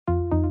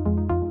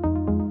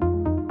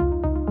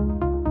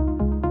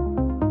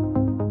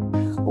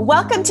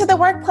Welcome to The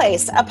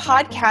Workplace, a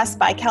podcast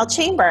by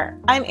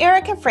CalChamber. I'm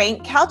Erika,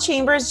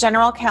 CalChamber's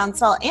General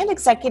Counsel and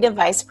Executive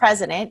Vice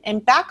President,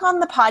 and back on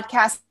the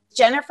podcast,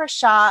 Jennifer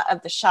Shaw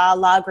of the Shaw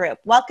Law Group.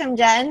 Welcome,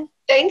 Jen.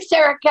 Thanks,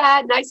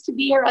 Erika. Nice to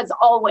be here as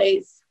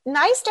always.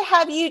 Nice to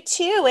have you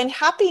too, and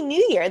Happy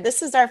New Year.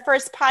 This is our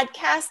first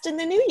podcast in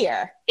the new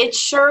year. It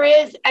sure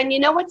is. And you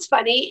know what's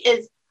funny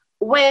is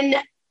when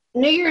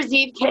New Year's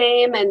Eve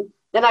came and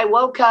then I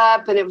woke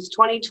up and it was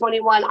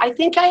 2021, I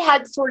think I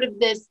had sort of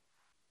this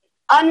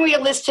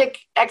unrealistic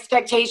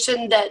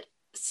expectation that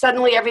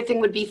suddenly everything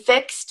would be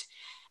fixed.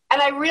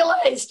 And I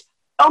realized,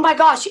 oh my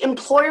gosh,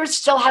 employers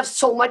still have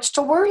so much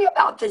to worry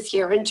about this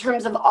year in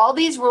terms of all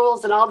these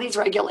rules and all these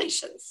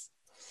regulations.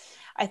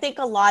 I think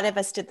a lot of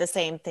us did the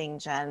same thing,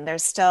 Jen.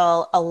 There's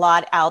still a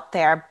lot out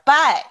there,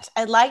 but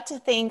I'd like to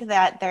think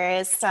that there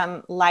is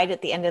some light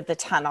at the end of the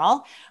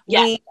tunnel.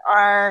 Yeah. We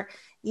are,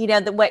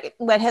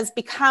 what has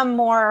become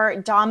more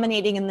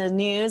dominating in the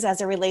news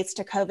as it relates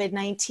to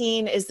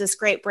COVID-19 is this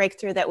great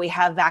breakthrough that we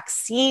have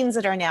vaccines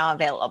that are now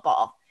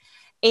available.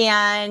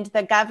 And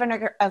the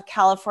governor of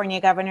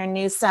California, Governor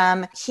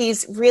Newsom,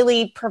 he's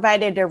really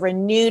provided a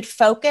renewed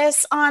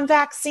focus on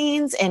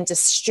vaccines and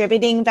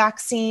distributing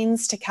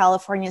vaccines to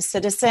California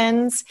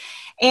citizens.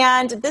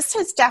 And this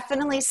has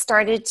definitely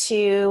started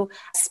to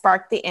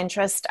spark the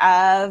interest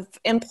of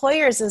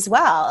employers as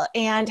well,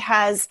 and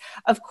has,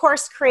 of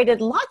course,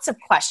 created lots of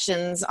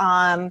questions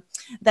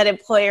that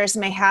employers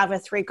may have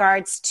with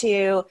regards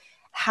to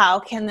how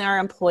can their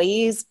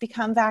employees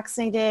become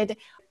vaccinated?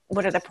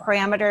 What are the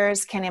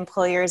parameters? Can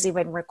employers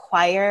even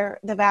require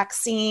the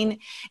vaccine?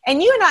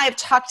 And you and I have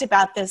talked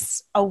about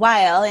this a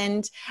while,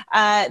 and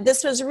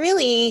this was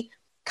really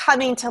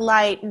coming to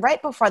light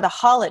right before the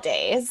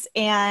holidays.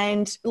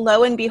 And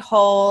lo and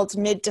behold,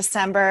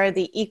 mid-December,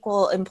 the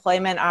Equal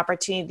Employment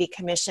Opportunity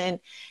Commission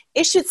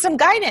issued some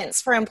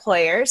guidance for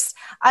employers.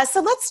 So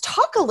let's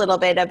talk a little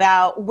bit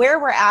about where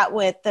we're at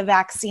with the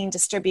vaccine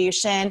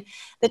distribution,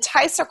 the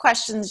types of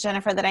questions,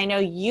 Jennifer, that I know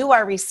you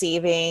are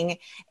receiving,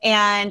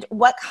 and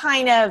what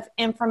kind of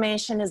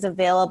information is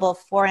available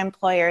for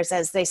employers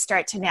as they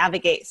start to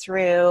navigate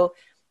through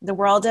the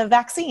world of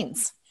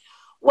vaccines.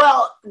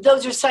 Well,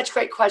 those are such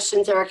great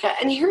questions, Erika.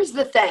 And here's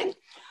the thing.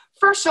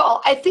 First of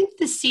all, I think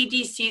the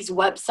CDC's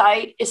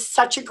website is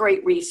such a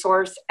great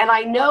resource. And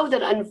I know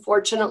that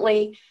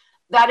unfortunately,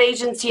 that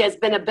agency has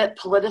been a bit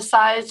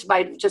politicized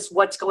by just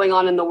what's going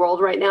on in the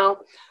world right now,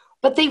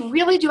 but they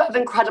really do have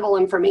incredible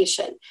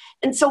information.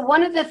 And so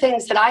one of the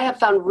things that I have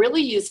found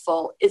really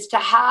useful is to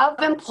have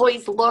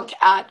employees look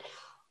at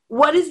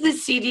what does the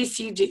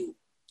CDC do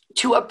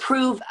to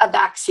approve a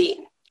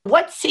vaccine?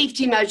 What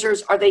safety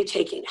measures are they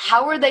taking?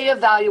 How are they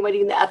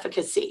evaluating the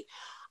efficacy?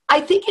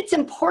 I think it's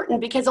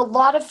important because a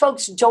lot of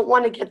folks don't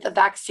want to get the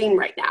vaccine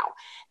right now.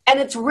 And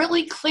it's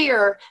really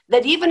clear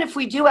that even if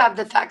we do have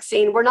the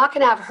vaccine, we're not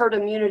going to have herd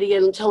immunity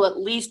until at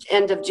least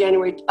end of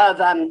January of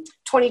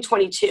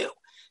 2022.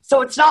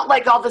 So it's not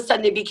like all of a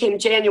sudden it became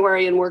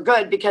January and we're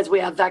good because we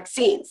have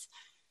vaccines.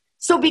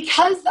 So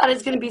because that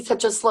is going to be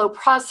such a slow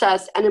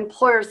process, and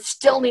employers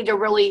still need to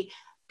really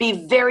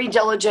be very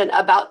diligent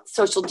about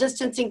social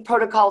distancing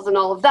protocols and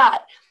all of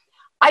that,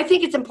 I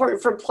think it's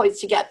important for employees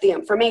to get the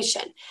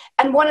information.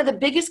 And one of the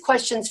biggest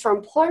questions for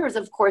employers,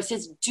 of course,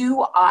 is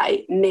do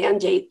I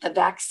mandate the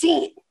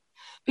vaccine?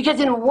 Because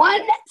in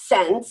one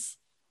sense,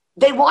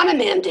 they want to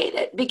mandate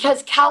it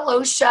because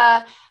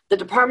CalOSHA, the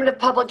Department of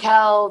Public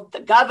Health, the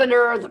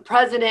governor, the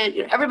president,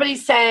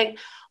 everybody's saying,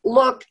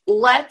 look,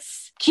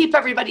 let's keep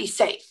everybody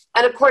safe.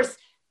 And of course,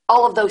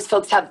 all of those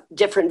folks have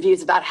different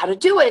views about how to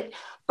do it.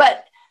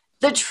 But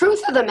the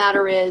truth of the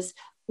matter is,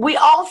 we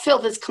all feel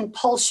this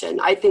compulsion,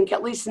 I think,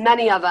 at least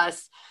many of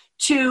us,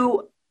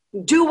 to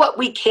do what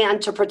we can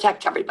to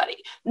protect everybody.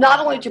 Not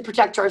only to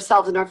protect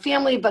ourselves and our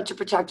family, but to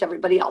protect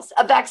everybody else.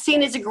 A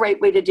vaccine is a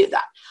great way to do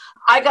that.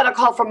 I got a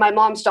call from my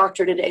mom's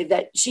doctor today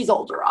that she's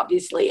older,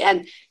 obviously,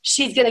 and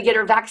she's going to get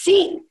her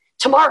vaccine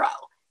tomorrow.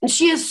 And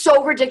she is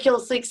so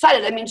ridiculously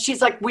excited. I mean,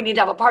 she's like, we need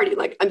to have a party.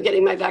 Like, I'm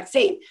getting my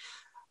vaccine.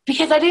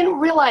 Because I didn't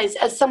realize,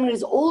 as someone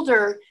who's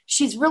older,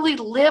 she's really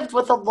lived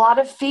with a lot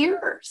of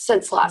fear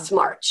since last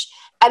March.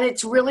 And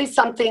it's really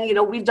something,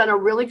 we've done a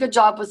really good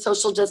job with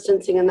social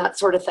distancing and that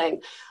sort of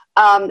thing.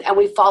 And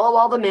we follow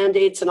all the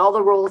mandates and all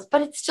the rules,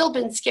 but it's still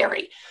been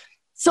scary.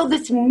 So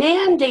this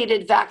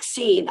mandated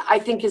vaccine, I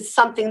think, is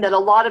something that a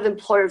lot of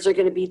employers are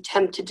going to be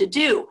tempted to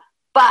do.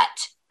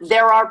 But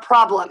there are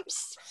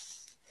problems.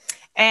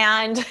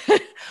 And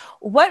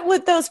what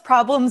would those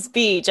problems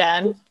be,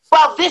 Jen?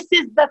 Well, this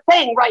is the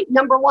thing, right?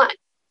 Number one,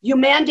 you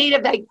mandate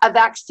a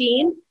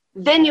vaccine.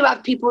 Then you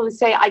have people who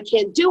say, I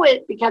can't do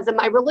it because of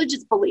my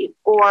religious belief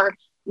or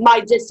my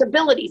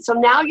disability. So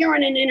now you're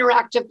in an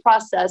interactive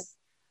process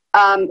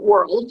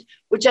world,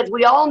 which, as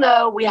we all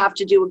know, we have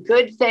to do a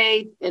good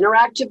faith,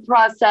 interactive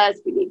process.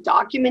 We need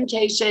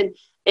documentation.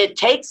 It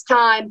takes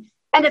time.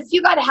 And if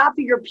you got half of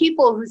your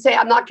people who say,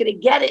 I'm not going to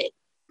get it,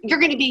 you're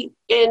going to be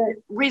in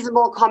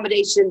reasonable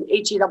accommodation,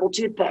 HE double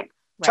toothpick,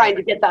 trying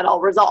to get that all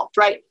resolved,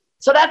 right?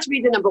 So that's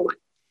reason number one.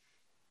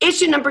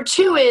 issue number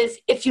 2 is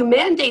if you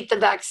mandate the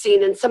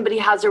vaccine and somebody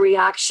has a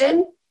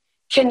reaction,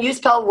 can you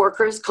spell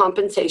workers'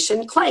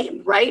 compensation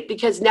claim, right?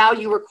 Because now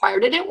you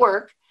required it at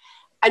work.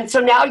 And so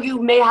now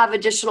you may have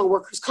additional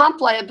workers'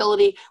 comp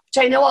liability, which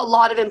I know a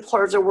lot of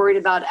employers are worried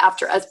about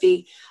after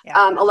SB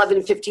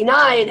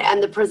 1159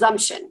 and the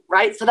presumption,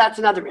 right? So that's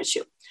another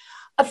issue.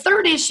 A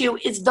third issue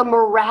is the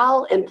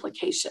morale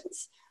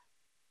implications.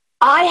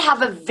 I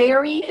have a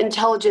very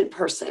intelligent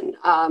person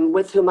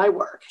with whom I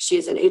work. She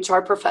is an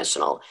HR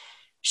professional.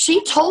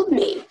 She told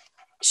me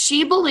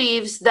she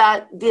believes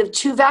that the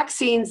 2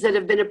 vaccines that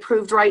have been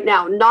approved right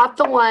now, not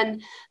the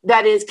one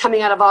that is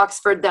coming out of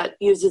Oxford that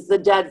uses the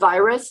dead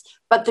virus,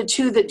 but the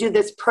 2 that do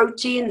this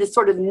protein, this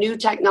sort of new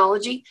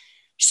technology,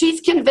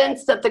 she's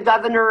convinced that the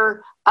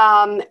governor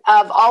of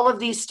all of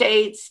these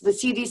states, the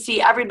CDC,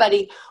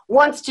 everybody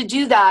wants to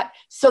do that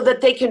so that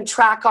they can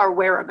track our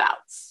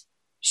whereabouts.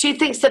 She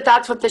thinks that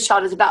that's what the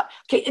shot is about.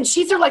 Okay, and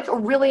she's like a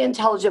really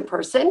intelligent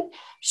person.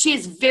 She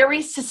is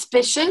very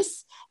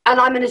suspicious, and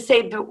I'm going to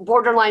say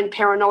borderline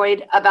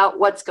paranoid about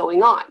what's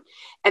going on.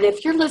 And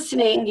if you're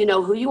listening, you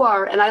know who you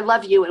are, and I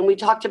love you, and we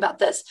talked about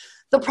this.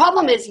 The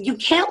problem is you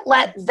can't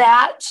let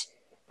that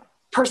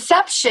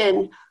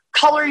perception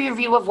color your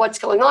view of what's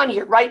going on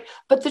here, right?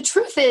 But the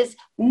truth is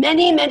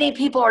many, many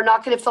people are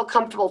not going to feel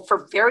comfortable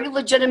for very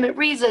legitimate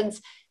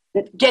reasons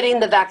getting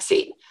the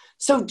vaccine.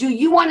 So do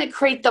you want to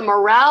create the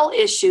morale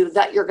issue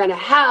that you're going to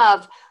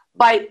have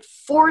by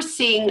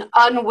forcing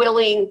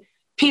unwilling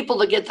people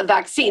to get the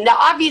vaccine? Now,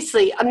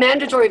 obviously, a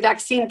mandatory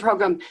vaccine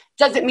program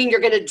doesn't mean you're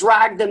going to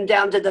drag them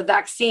down to the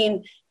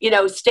vaccine,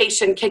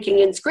 station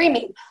kicking and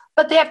screaming,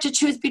 but they have to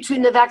choose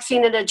between the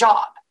vaccine and a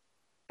job.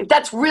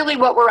 That's really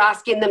what we're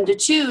asking them to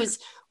choose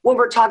when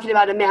we're talking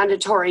about a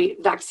mandatory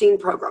vaccine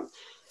program.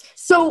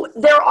 So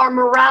there are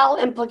morale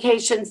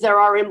implications, there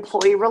are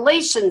employee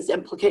relations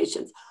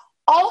implications.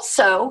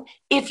 Also,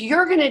 if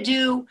you're going to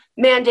do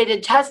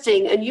mandated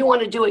testing and you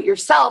want to do it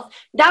yourself,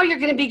 now you're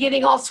going to be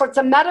getting all sorts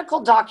of medical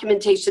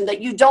documentation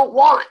that you don't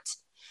want.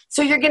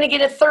 So you're going to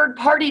get a third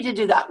party to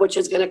do that, which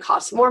is going to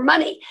cost more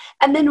money.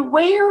 And then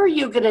where are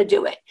you going to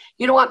do it?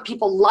 You don't want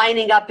people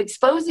lining up,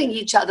 exposing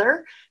each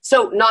other.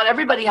 So not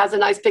everybody has a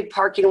nice big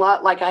parking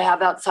lot like I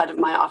have outside of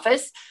my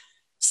office.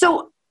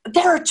 So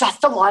there are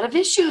just a lot of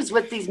issues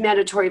with these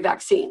mandatory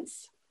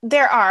vaccines.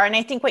 There are. And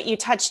I think what you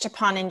touched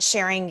upon in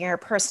sharing your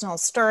personal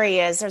story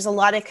is there's a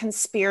lot of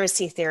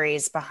conspiracy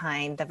theories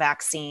behind the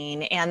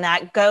vaccine. And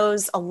that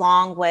goes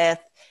along with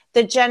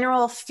the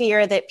general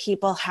fear that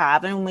people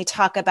have. And when we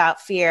talk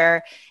about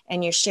fear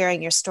and you're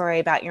sharing your story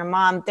about your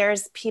mom,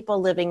 there's people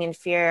living in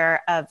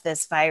fear of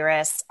this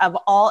virus of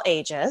all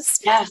ages.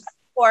 Yes. Of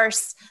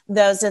course,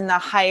 those in the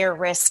higher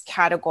risk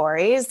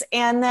categories.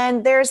 And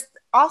then there's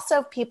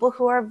also people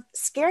who are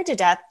scared to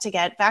death to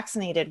get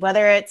vaccinated,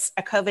 whether it's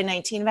a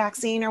COVID-19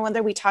 vaccine or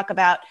whether we talk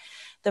about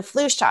the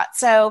flu shot.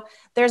 So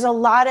there's a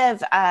lot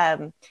of,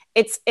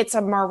 it's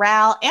a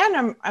morale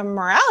and a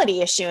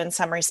morality issue in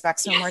some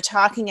respects when we're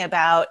talking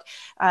about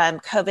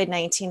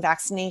COVID-19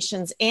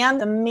 vaccinations and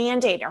the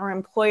mandate or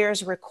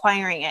employers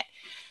requiring it.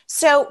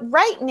 So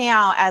right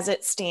now, as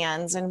it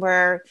stands, and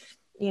we're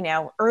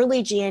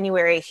early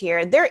January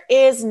here, there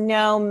is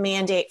no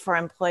mandate for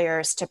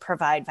employers to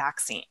provide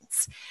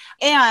vaccines.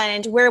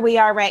 And where we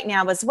are right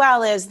now as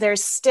well is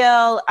there's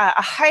still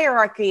a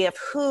hierarchy of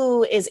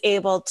who is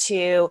able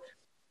to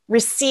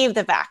receive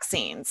the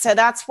vaccine. So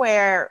that's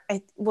where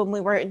when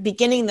we were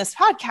beginning this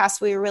podcast,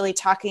 we were really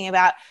talking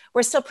about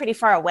we're still pretty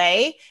far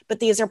away, but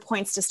these are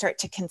points to start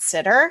to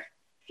consider.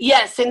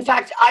 Yes. In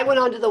fact, I went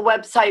onto the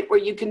website where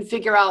you can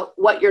figure out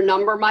what your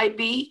number might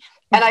be.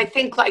 And I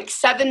think like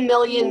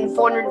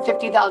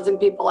 7,450,000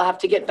 people have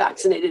to get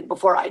vaccinated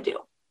before I do.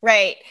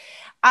 Right.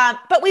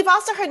 But we've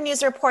also heard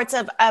news reports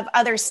of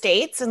other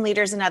states and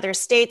leaders in other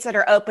states that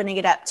are opening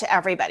it up to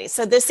everybody.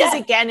 So this is,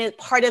 again,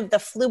 part of the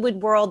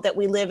fluid world that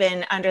we live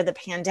in under the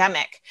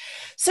pandemic.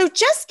 So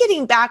just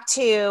getting back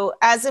to,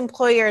 as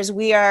employers,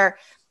 we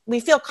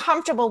feel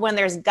comfortable when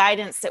there's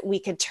guidance that we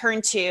could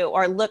turn to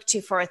or look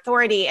to for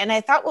authority. And I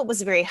thought what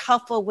was very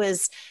helpful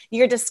was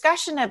your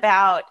discussion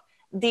about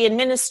the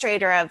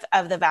administrator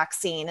of the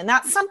vaccine. And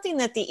that's something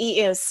that the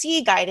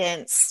EEOC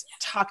guidance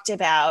talked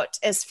about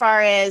as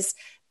far as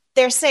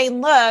they're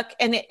saying, look,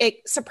 and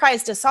it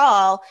surprised us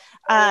all,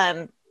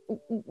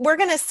 we're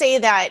going to say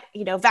that,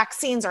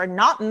 vaccines are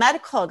not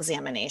medical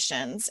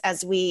examinations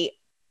as we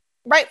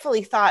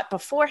rightfully thought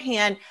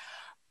beforehand,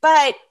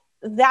 but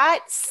that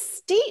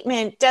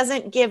statement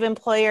doesn't give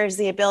employers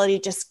the ability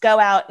to just go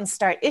out and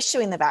start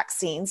issuing the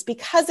vaccines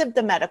because of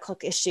the medical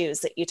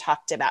issues that you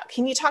talked about.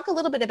 Can you talk a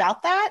little bit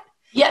about that?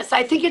 Yes,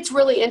 I think it's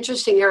really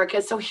interesting,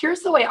 Erika. So here's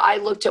the way I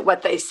looked at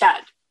what they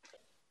said.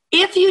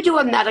 If you do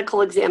a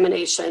medical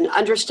examination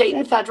under state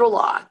and federal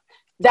law,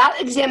 that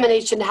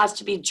examination has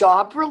to be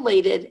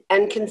job-related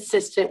and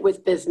consistent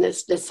with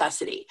business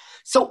necessity.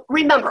 So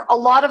remember, a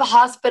lot of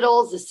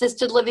hospitals,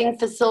 assisted living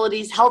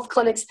facilities, health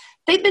clinics,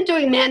 they've been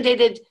doing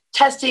mandated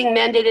testing,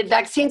 mandated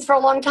vaccines for a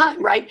long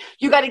time, right?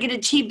 You got to get a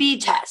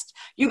TB test.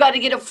 You got to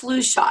get a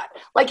flu shot.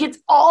 Like it's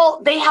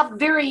all, they have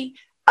very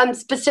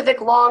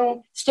specific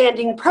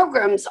long-standing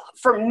programs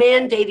for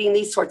mandating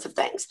these sorts of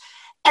things.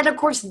 And of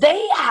course,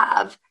 they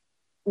have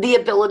the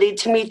ability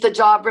to meet the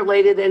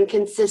job-related and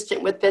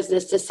consistent with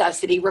business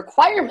necessity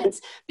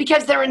requirements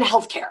because they're in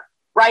healthcare,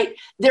 right?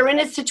 They're in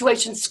a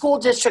situation, school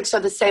districts are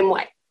the same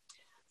way.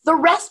 The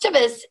rest of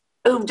us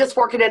who just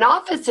work in an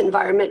office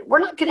environment, we're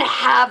not going to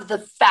have the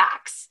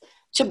facts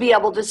to be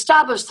able to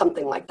establish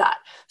something like that.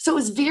 So it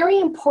was very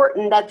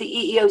important that the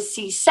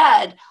EEOC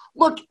said,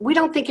 look, we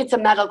don't think it's a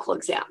medical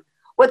exam.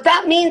 What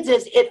that means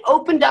is it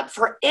opened up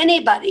for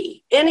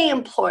anybody, any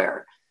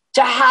employer,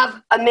 to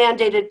have a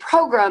mandated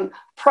program,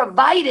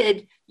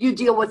 provided you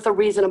deal with the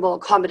reasonable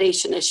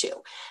accommodation issue.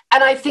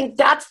 And I think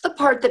that's the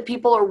part that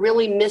people are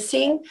really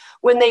missing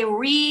when they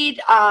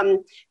read,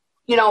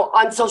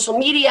 on social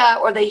media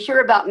or they hear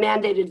about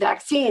mandated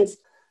vaccines.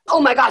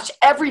 Oh my gosh,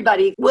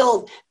 everybody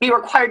will be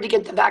required to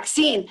get the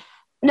vaccine.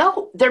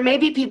 No, there may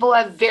be people who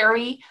have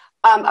very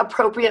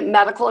appropriate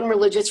medical and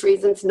religious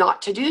reasons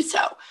not to do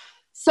so.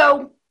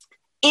 So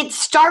it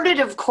started,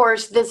 of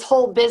course, this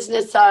whole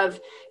business of,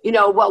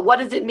 well, what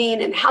does it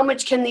mean and how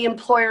much can the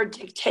employer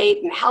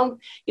dictate and how,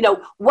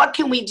 what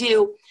can we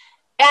do?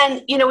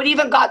 And, it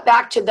even got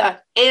back to the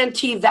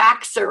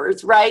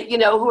anti-vaxxers, right,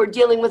 who are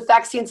dealing with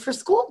vaccines for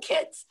school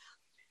kids.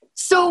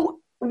 So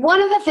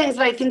one of the things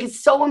that I think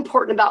is so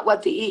important about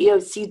what the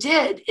EEOC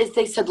did is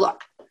they said,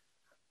 look,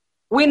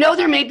 we know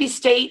there may be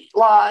state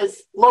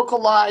laws,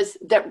 local laws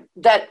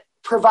that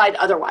provide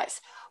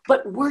otherwise,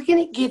 but we're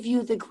going to give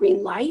you the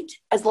green light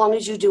as long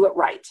as you do it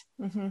right.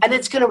 Mm-hmm. And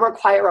it's going to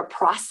require a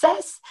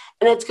process,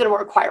 and it's going to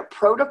require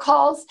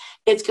protocols.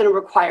 It's going to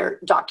require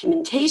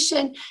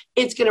documentation.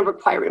 It's going to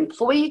require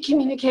employee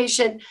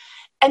communication.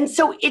 And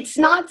so it's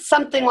not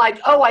something like,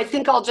 oh, I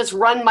think I'll just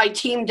run my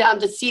team down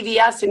to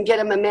CVS and get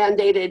them a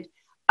mandated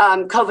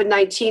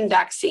COVID-19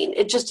 vaccine.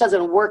 It just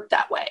doesn't work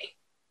that way.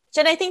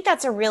 Jen, I think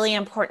that's a really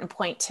important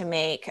point to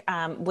make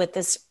with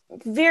this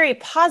very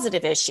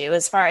positive issue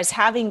as far as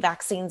having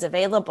vaccines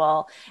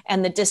available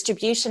and the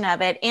distribution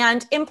of it.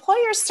 And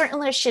employers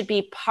certainly should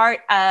be part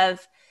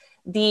of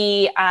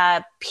the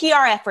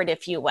PR effort,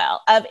 if you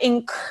will, of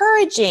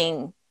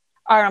encouraging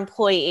our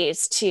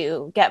employees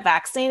to get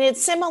vaccinated.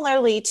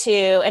 Similarly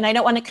to, and I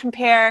don't want to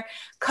compare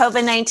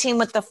COVID-19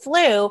 with the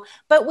flu,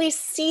 but we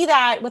see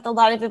that with a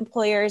lot of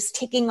employers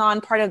taking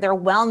on part of their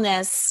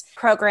wellness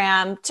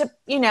program to,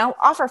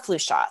 offer flu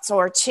shots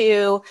or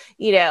to,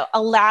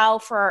 allow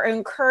for or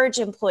encourage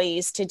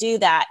employees to do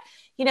that.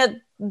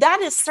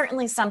 That is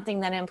certainly something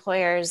that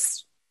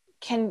employers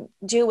can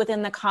do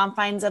within the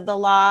confines of the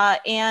law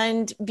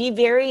and be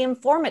very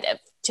informative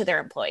to their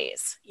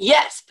employees.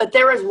 Yes, but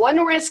there is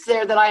one risk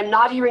there that I'm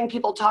not hearing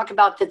people talk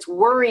about that's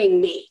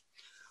worrying me.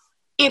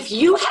 If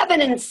you have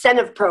an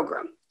incentive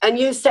program and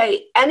you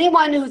say,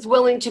 anyone who's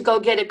willing to go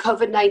get a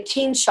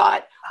COVID-19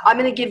 shot, I'm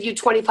going to give you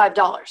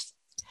 $25.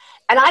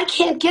 And I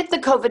can't get the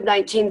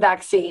COVID-19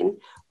 vaccine,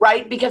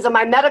 right, because of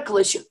my medical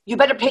issue. You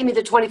better pay me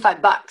the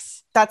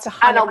 $25. That's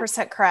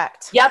 100%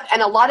 correct. Yep.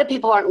 And a lot of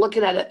people aren't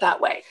looking at it that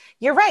way.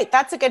 You're right.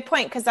 That's a good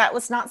point, because that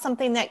was not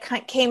something that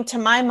came to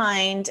my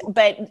mind,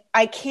 but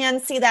I can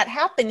see that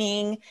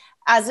happening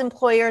as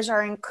employers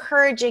are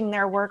encouraging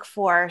their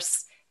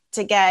workforce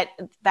to get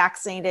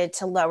vaccinated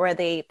to lower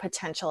the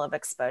potential of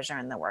exposure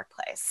in the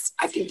workplace.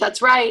 I think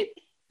that's right.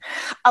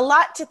 A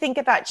lot to think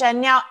about, Jen.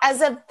 Now,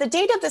 as of the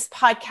date of this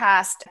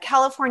podcast,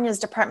 California's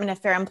Department of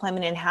Fair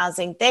Employment and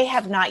Housing, they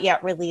have not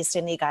yet released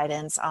any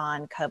guidance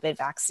on COVID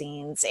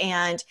vaccines.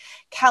 And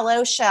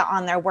CalOSHA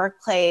on their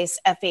workplace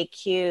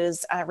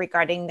FAQs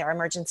regarding their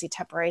emergency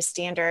temporary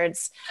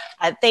standards,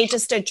 they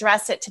just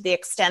address it to the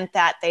extent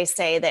that they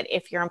say that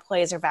if your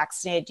employees are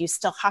vaccinated, you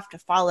still have to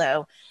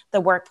follow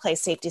the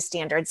workplace safety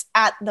standards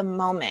at the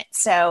moment.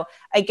 So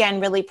again,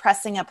 really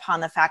pressing upon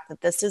the fact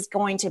that this is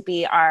going to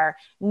be our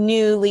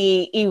newly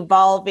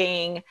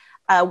evolving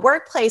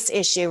workplace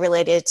issue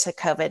related to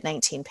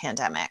COVID-19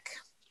 pandemic.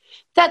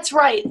 That's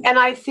right. And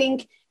I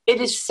think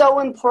it is so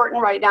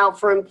important right now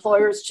for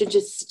employers to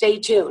just stay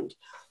tuned.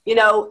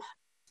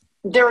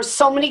 There are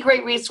so many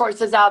great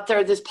resources out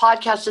there. This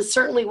podcast is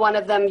certainly one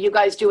of them. You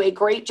guys do a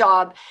great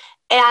job.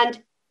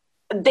 And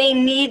they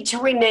need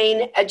to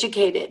remain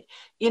educated.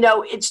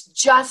 It's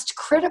just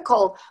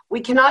critical.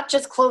 We cannot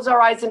just close our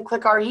eyes and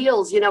click our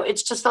heels.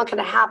 It's just not going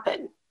to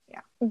happen.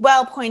 Yeah.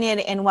 Well pointed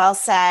and well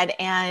said.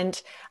 And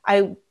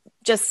I'm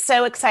just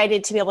so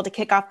excited to be able to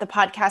kick off the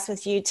podcast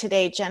with you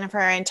today, Jennifer,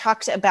 and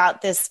talk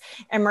about this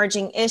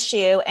emerging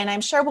issue. And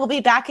I'm sure we'll be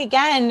back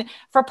again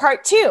for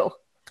part 2.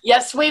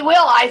 Yes, we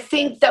will. I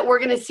think that we're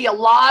going to see a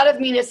lot of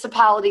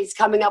municipalities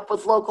coming up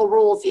with local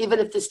rules, even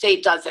if the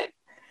state doesn't.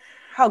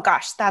 Oh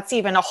gosh, that's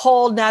even a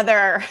whole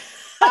nother.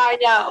 I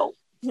know.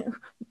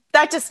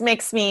 That just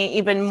makes me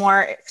even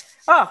more,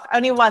 I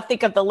don't even want to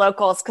think of the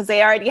locals because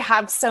they already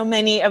have so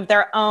many of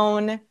their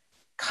own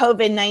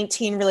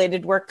COVID-19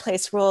 related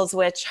workplace rules,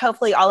 which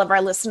hopefully all of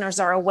our listeners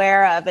are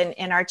aware of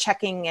and are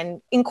checking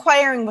and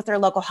inquiring with their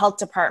local health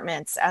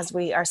departments as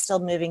we are still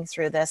moving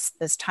through this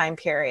time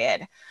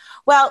period.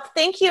 Well,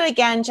 thank you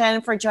again,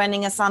 Jen, for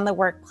joining us on The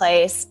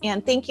Workplace.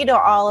 And thank you to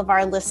all of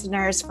our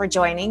listeners for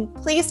joining.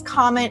 Please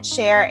comment,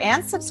 share,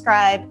 and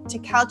subscribe to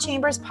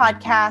CalChamber's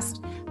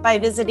podcast by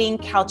visiting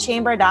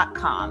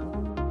calchamber.com.